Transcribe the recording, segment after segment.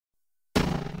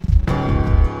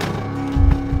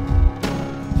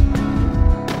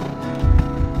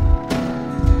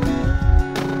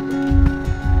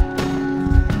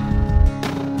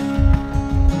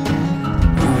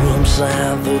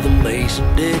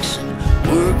Mason-Dixon,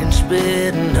 working,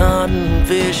 spitting, hunting,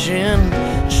 fishing,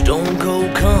 stone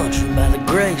cold country by the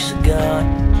grace of God.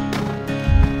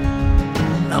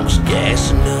 I was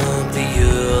gassing up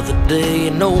the other day,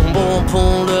 and old boy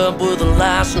pulled up with a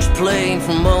license plate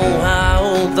from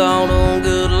Ohio. Thought, oh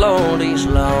good Lord, he's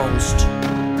lost.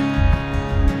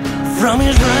 From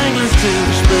his Wranglers to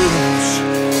his boots,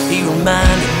 he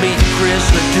reminded me of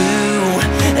Chrysler too,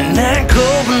 and that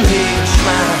Copenhagen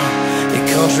smile. The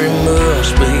country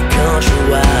must be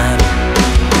countrywide.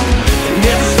 In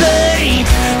every state,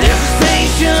 there's a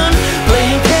station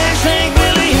playing Cash, Hank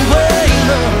Willie, and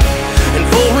Waylon, and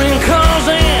foreign cars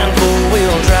and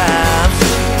four-wheel drives.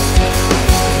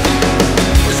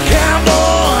 There's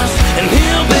cowboys and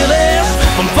hillbillies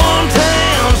from farm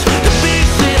towns to big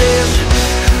cities.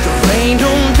 The rain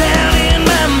don't down in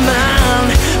my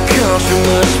mind. Country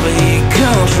must be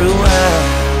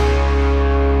countrywide.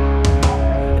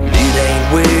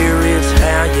 Where it's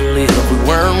how you live. We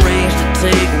weren't raised to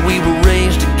take, we were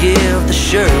raised to give. The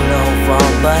shirt off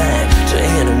our back to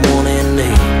anyone in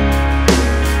need.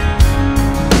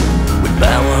 We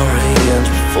bow our heads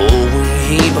before we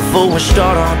eat, before we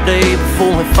start our day,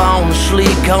 before we fall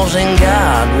asleep. Cause in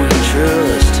God we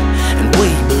trust and we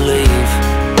believe.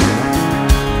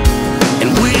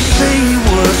 And we say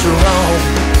what's wrong,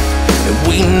 and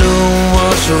we know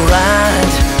what's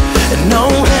right. And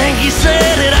no Hanky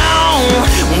said it all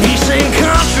when he said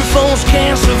country folks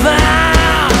can't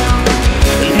survive.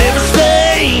 In every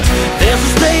state, there's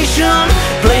a station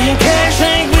playing Cash,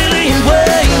 Hank Willie, and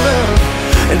Waylon,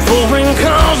 and foreign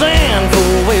cars and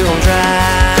four-wheel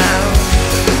drive.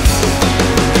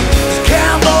 There's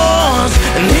cowboys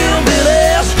and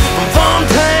hillbillies from farm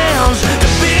towns to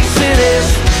big cities.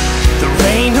 There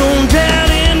ain't no doubt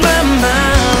in my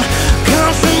mind.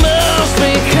 Country must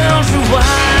be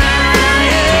countrywide.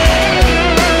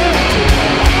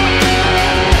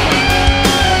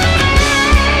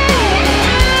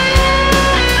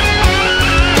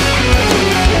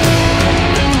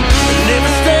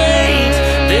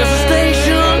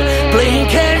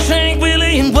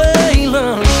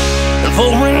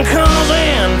 Foreign cars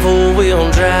and four-wheel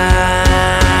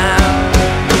drive.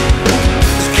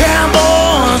 There's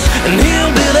cowboys and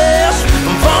hillbillies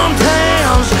from farm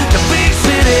towns to big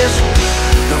cities.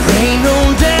 There ain't no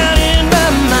doubt in my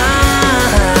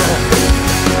mind.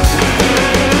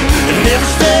 In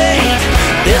every state,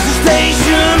 there's a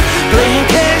station playing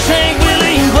Cash, Hank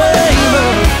Willie, and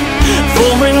Waylon.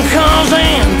 Foreign cars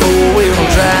and four-wheel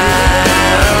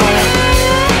drive.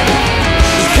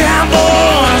 There's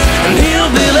cowboys and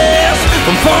hillbillies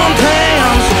from farm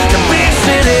towns to big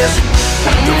cities.